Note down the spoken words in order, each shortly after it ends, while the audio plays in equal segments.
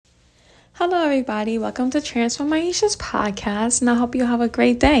Hello, everybody. Welcome to Transform Aisha's podcast, and I hope you have a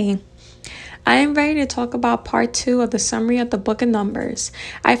great day. I am ready to talk about part 2 of the summary of the book of Numbers.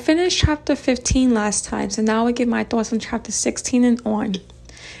 I finished chapter 15 last time, so now I give my thoughts on chapter 16 and on.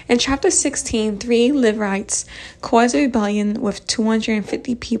 In chapter 16, 3 Levites caused a rebellion with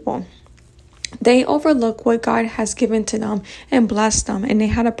 250 people. They overlooked what God has given to them and blessed them, and they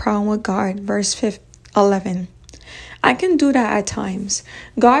had a problem with God. Verse 11. I can do that at times.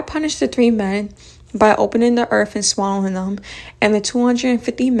 God punished the 3 men by opening the earth and swallowing them, and the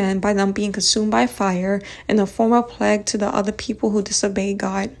 250 men by them being consumed by fire in the form of plague to the other people who disobeyed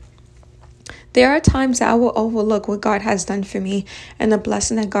God. There are times that I will overlook what God has done for me and the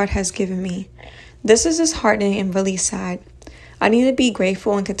blessing that God has given me. This is disheartening and really sad. I need to be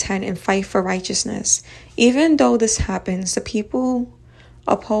grateful and content and fight for righteousness. Even though this happens, the people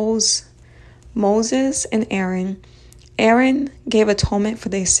oppose Moses and Aaron. Aaron gave atonement for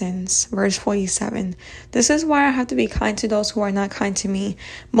their sins. Verse 47. This is why I have to be kind to those who are not kind to me.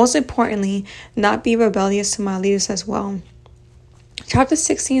 Most importantly, not be rebellious to my leaders as well. Chapter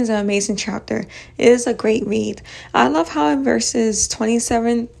 16 is an amazing chapter. It is a great read. I love how in verses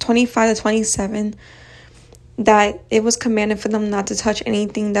 25 to 27, that it was commanded for them not to touch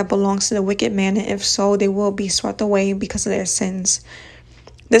anything that belongs to the wicked man, and if so, they will be swept away because of their sins.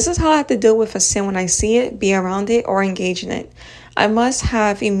 This is how I have to deal with a sin when I see it, be around it, or engage in it. I must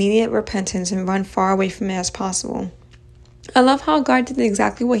have immediate repentance and run far away from it as possible. I love how God did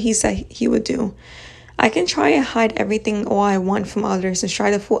exactly what he said he would do. I can try and hide everything all I want from others and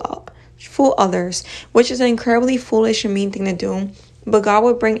try to fool others, which is an incredibly foolish and mean thing to do, but God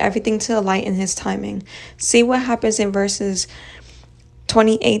will bring everything to the light in his timing. See what happens in verses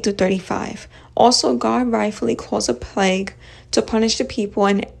 28 to 35. Also, God rightfully caused a plague to punish the people,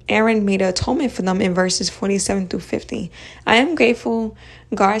 and Aaron made an atonement for them in verses 47 through 50. I am grateful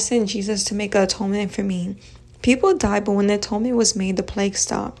God sent Jesus to make an atonement for me. People died, but when the atonement was made, the plague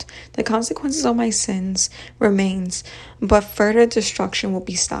stopped. The consequences of my sins remains, but further destruction will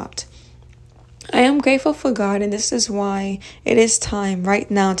be stopped. I am grateful for God, and this is why it is time right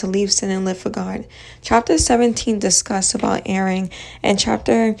now to leave sin and live for God. Chapter 17 discussed about Aaron, and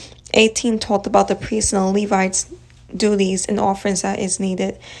chapter 18 talked about the priests and the Levites' duties and offerings that is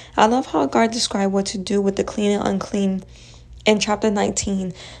needed. I love how God described what to do with the clean and unclean in chapter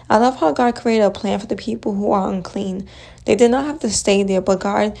 19. I love how God created a plan for the people who are unclean. They did not have to stay there, but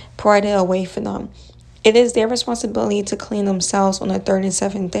God provided a way for them. It is their responsibility to clean themselves on the 3rd and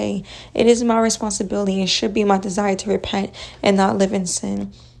 7th day. It is my responsibility and should be my desire to repent and not live in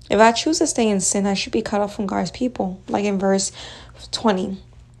sin. If I choose to stay in sin, I should be cut off from God's people, like in verse 20.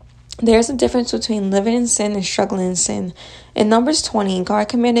 There's a difference between living in sin and struggling in sin. In Numbers 20, God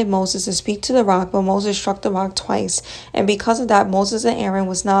commanded Moses to speak to the rock, but Moses struck the rock twice. And because of that, Moses and Aaron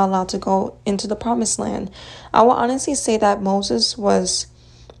was not allowed to go into the promised land. I will honestly say that Moses was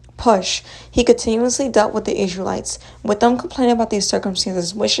pushed. He continuously dealt with the Israelites, with them complaining about their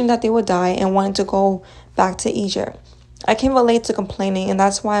circumstances, wishing that they would die, and wanting to go back to Egypt. I can relate to complaining, and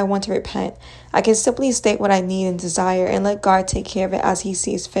that's why I want to repent. I can simply state what I need and desire and let God take care of it as he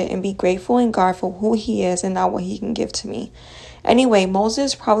sees fit, and be grateful in God for who he is and not what he can give to me. Anyway,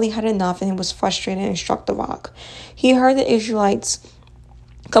 Moses probably had enough and was frustrated and struck the rock. He heard the Israelites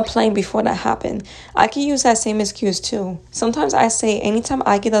complain before that happened. I can use that same excuse too. Sometimes I say anytime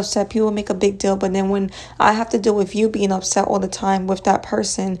I get upset, people make a big deal, but then when I have to deal with you being upset all the time with that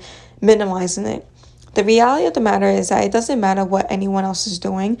person, minimizing it. The reality of the matter is that it doesn't matter what anyone else is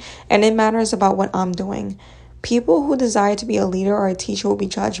doing, and it matters about what I'm doing. People who desire to be a leader or a teacher will be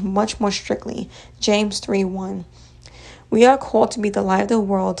judged much more strictly. James 3:1. We are called to be the light of the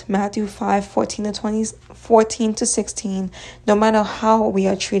world. Matthew 5:14 to 16. No matter how we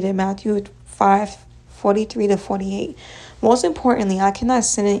are treated. Matthew 5:43 to 48. Most importantly, I cannot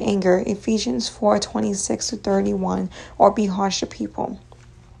sin in anger. Ephesians 4:26 to 31. Or be harsh to people.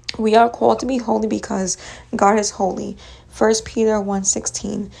 We are called to be holy because God is holy. 1 Peter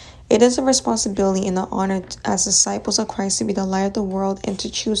 1:16. It is a responsibility and an honor as disciples of Christ to be the light of the world and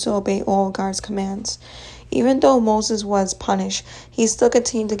to choose to obey all of God's commands. Even though Moses was punished, he still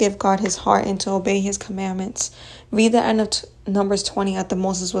continued to give God his heart and to obey his commandments. Read the end of Numbers 20 after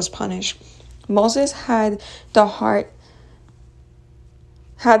Moses was punished. Moses had the heart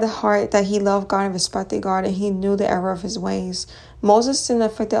that he loved God and respected God, and he knew the error of his ways. Moses didn't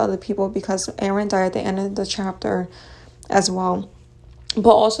affect the other people because Aaron died at the end of the chapter as well,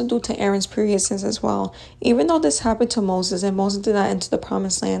 but also due to Aaron's previous sins as well. Even though this happened to Moses and Moses did not enter the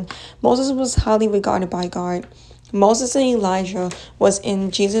promised land, Moses was highly regarded by God. Moses and Elijah was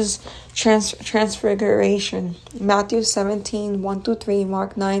in Jesus' transfiguration. Matthew 17, 1-3,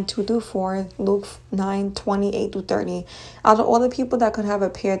 Mark 9, 2-4, Luke 9, 28-30. Out of all the people that could have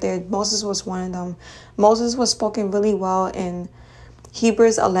appeared there, Moses was one of them. Moses was spoken really well in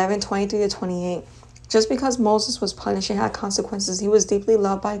Hebrews 11, 23-28. Just because Moses was punished and had consequences, he was deeply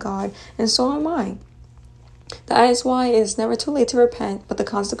loved by God, and so am I. That is why it is never too late to repent, but the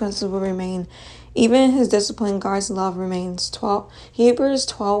consequences will remain. Even in his discipline, God's love remains. Hebrews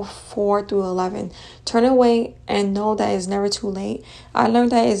 12, 4-11. Turn away and know that it is never too late. I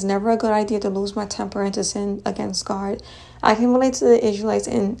learned that it is never a good idea to lose my temper and to sin against God. I can relate to the Israelites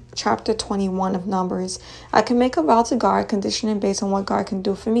in chapter 21 of Numbers. I can make a vow to God, conditioning based on what God can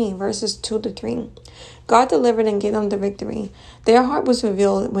do for me. Verses 2-3. God delivered and gave them the victory. Their heart was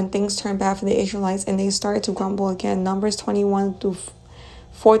revealed when things turned bad for the Israelites and they started to grumble again. Numbers 21,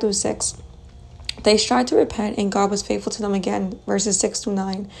 4-6. They tried to repent and God was faithful to them again. Verses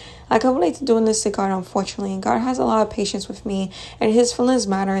 6-9. I can relate to doing this to God, unfortunately. God has a lot of patience with me and his feelings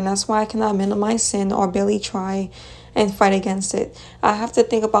matter, and that's why I cannot minimize sin or barely try and fight against it. I have to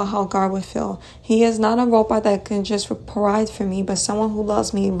think about how God would feel. He is not a robot that can just provide for me, but someone who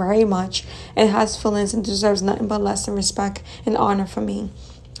loves me very much and has feelings and deserves nothing but less than respect and honor from me.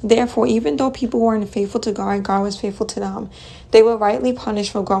 Therefore, even though people weren't faithful to God, God was faithful to them. They were rightly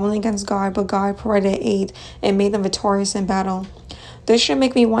punished for grumbling against God, but God provided aid and made them victorious in battle. This should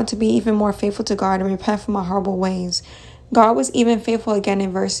make me want to be even more faithful to God and repent from my horrible ways. God was even faithful again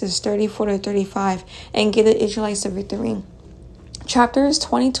in verses 34-35 and gave the Israelites the victory. Chapters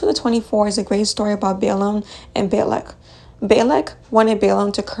 22-24 is a great story about Balaam and Balak. Balak wanted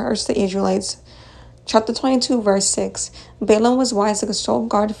Balaam to curse the Israelites. Chapter 22, verse 6. Balaam was wise to consult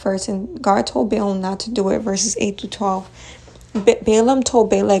God first, and God told Balaam not to do it. Verses 8-12. Balaam told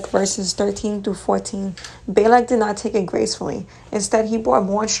Balak, verses 13-14. Balak did not take it gracefully. Instead, he brought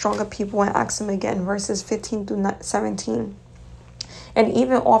more stronger people and asked him again, verses 15-17. And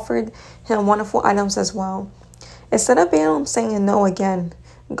even offered him wonderful items as well. Instead of Balaam saying no again,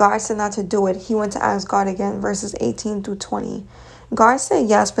 God said not to do it. He went to ask God again, verses 18-20. God said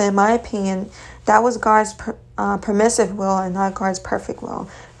yes, but in my opinion, that was God's permissive will and not God's perfect will.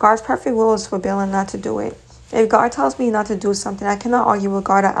 God's perfect will is for Balaam not to do it. If God tells me not to do something, I cannot argue with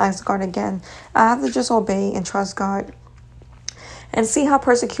God or ask God again. I have to just obey and trust God. And see how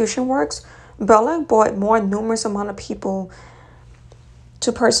persecution works? Balak brought more numerous amount of people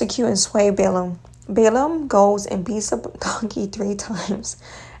to persecute and sway Balaam. Balaam goes and beats a donkey 3 times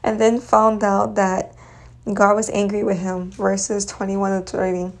and then found out that God was angry with him. Verses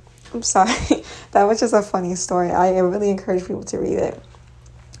 21-30. I'm sorry. That was just a funny story. I really encourage people to read it.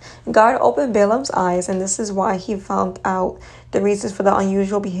 God opened Balaam's eyes, and this is why he found out the reasons for the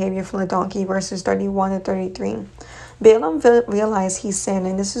unusual behavior from the donkey, verses 31-33. Balaam realized he sinned,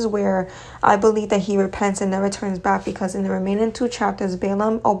 and this is where I believe that he repents and never turns back, because in the remaining 2 chapters,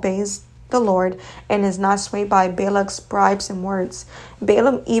 Balaam obeys the Lord and is not swayed by Balak's bribes and words.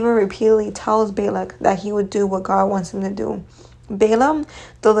 Balaam even repeatedly tells Balak that he would do what God wants him to do. Balaam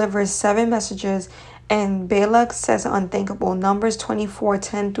delivers 7 messages, and Balak says unthinkable. Numbers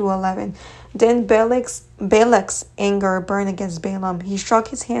 24:10-11. Then Balak's anger burned against Balaam. He struck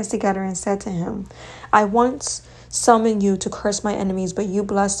his hands together and said to him, I once summoned you to curse my enemies, but you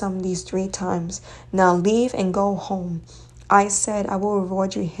blessed them these 3 times. Now leave and go home. I said I will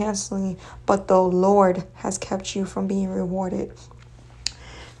reward you handsomely, but the Lord has kept you from being rewarded.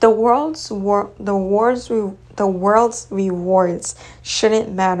 The world's rewards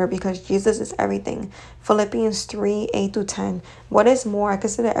shouldn't matter because Jesus is everything. Philippians 3:8-10. What is more, I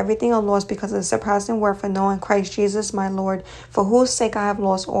consider everything a loss because of the surpassing worth of knowing Christ Jesus my Lord, for whose sake I have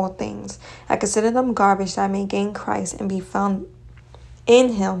lost all things. I consider them garbage that I may gain Christ and be found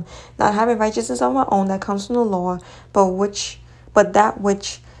in him, not having righteousness of my own that comes from the law, but that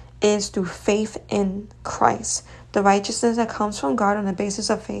which is through faith in Christ, the righteousness that comes from God on the basis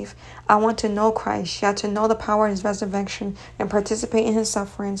of faith. I want to know Christ, yet to know the power of his resurrection and participate in his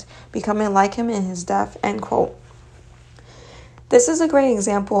sufferings, becoming like him in his death. End quote. This is a great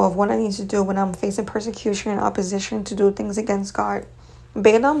example of what I need to do when I'm facing persecution and opposition to do things against God.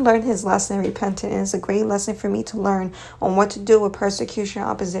 Balaam learned his lesson and repented, and it's a great lesson for me to learn on what to do with persecution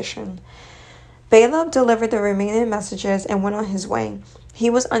and opposition. Balaam delivered the remaining messages and went on his way. He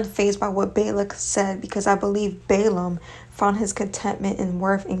was unfazed by what Balak said because I believe Balaam found his contentment and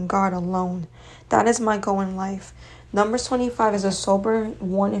worth in God alone. That is my goal in life. Numbers 25 is a sober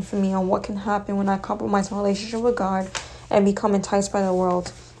warning for me on what can happen when I compromise my relationship with God and become enticed by the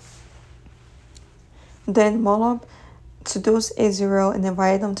world. Then Moab seduced Israel and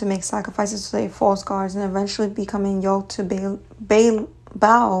invited them to make sacrifices to their false gods, and eventually becoming yoked to Baal,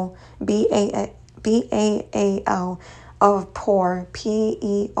 Baal of Peor,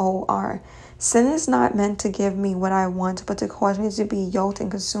 Peor. Sin is not meant to give me what I want, but to cause me to be yoked and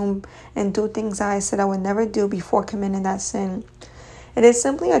consumed and do things that I said I would never do before committing that sin. It is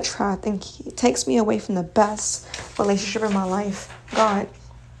simply a trap and takes me away from the best relationship in my life, God.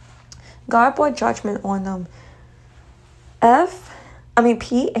 God brought judgment on them. Phinehas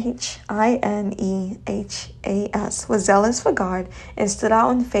was zealous for God and stood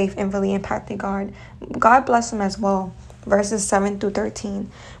out in faith and really impacted God. God blessed him as well. Verses 7 through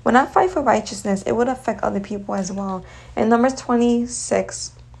 13. When I fight for righteousness, it would affect other people as well. In Numbers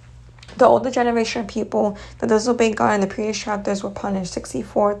 26, the older generation of people that disobeyed God in the previous chapters were punished,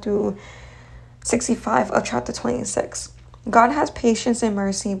 64 through 65 of chapter 26. God has patience and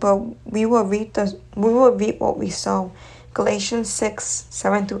mercy, but we will reap what we sow. Galatians 6,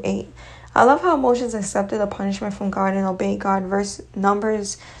 7 through 8. I love how Moses accepted the punishment from God and obeyed God.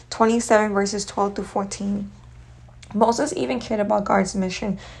 Numbers 27 verses 12 through 14. Moses even cared about God's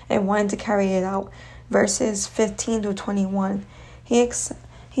mission and wanted to carry it out. Verses 15 through 21. He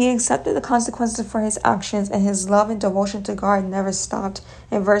accepted the consequences for his actions, and his love and devotion to God never stopped.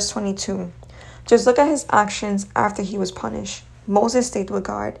 In verse 22. Just look at his actions after he was punished. Moses stayed with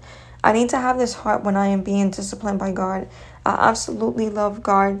God. I need to have this heart when I am being disciplined by God. I absolutely love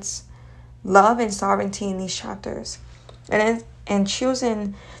God's love and sovereignty in these chapters. And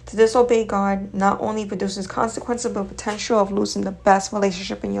choosing to disobey God not only produces consequences, but potential of losing the best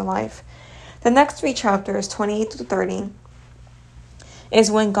relationship in your life. The next 3 chapters, 28 to 30, is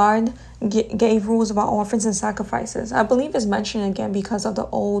when God gave rules about offerings and sacrifices. I believe it's mentioned again because of the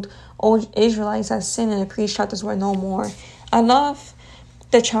old Israelites that sinned and the previous chapters were no more. I love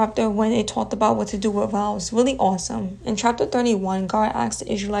the chapter when it talked about what to do with vows. Really awesome. In chapter 31, God asked the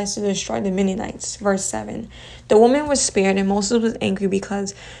Israelites to destroy the Midianites. Verse 7. The woman was spared, and Moses was angry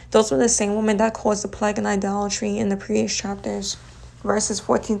because those were the same women that caused the plague and idolatry in the previous chapters. Verses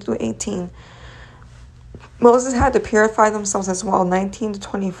 14 through 18. Moses had to purify themselves as well. 19 to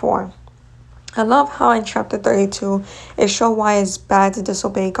 24. I love how in chapter 32, it showed why it's bad to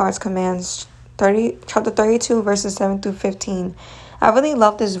disobey God's commands. Chapter 32, verses 7 through 15. I really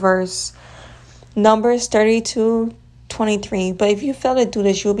love this verse. Numbers 32:23. But if you fail to do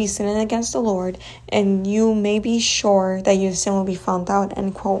this, you'll be sinning against the Lord, and you may be sure that your sin will be found out.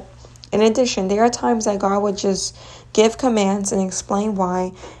 End quote. In addition, there are times that God would just give commands and explain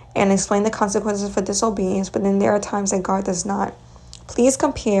why, and explain the consequences for disobedience, but then there are times that God does not. Please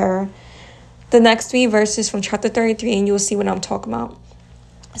compare the next 3 verses from chapter 33, and you'll see what I'm talking about.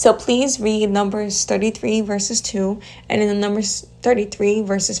 So please read Numbers 33 verses 2 and in Numbers 33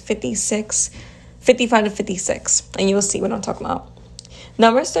 verses 55 to 56. And you'll see what I'm talking about.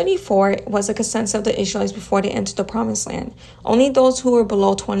 Numbers 34 was a consensus of the Israelites before they entered the promised land. Only those who were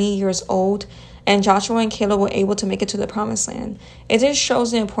below 20 years old and Joshua and Caleb were able to make it to the promised land. It just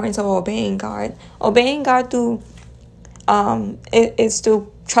shows the importance of obeying God. Obeying God is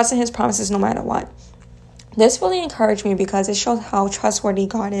through trusting his promises no matter what. This really encouraged me because it shows how trustworthy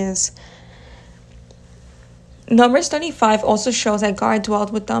God is. Numbers 35 also shows that God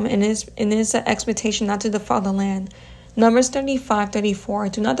dwelled with them and is an expectation not to defile the land. Numbers 35:34.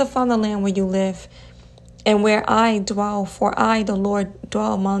 Do not defile the land where you live and where I dwell, for I, the Lord,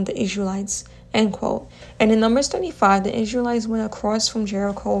 dwell among the Israelites. End quote. And in Numbers 35, the Israelites went across from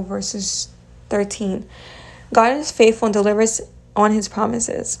Jericho, verses 13. God is faithful and delivers on his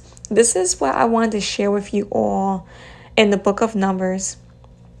promises. This is what I wanted to share with you all in the book of Numbers.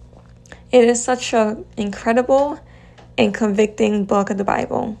 It is such an incredible and convicting book of the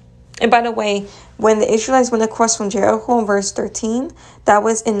Bible. And by the way, when the Israelites went across from Jericho in verse 13, that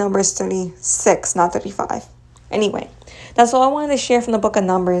was in Numbers 36, not 35. Anyway, that's all I wanted to share from the book of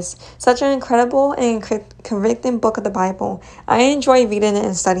Numbers. Such an incredible and convicting book of the Bible. I enjoy reading it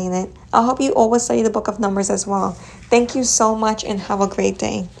and studying it. I hope you always study the book of Numbers as well. Thank you so much and have a great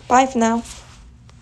day. Bye for now.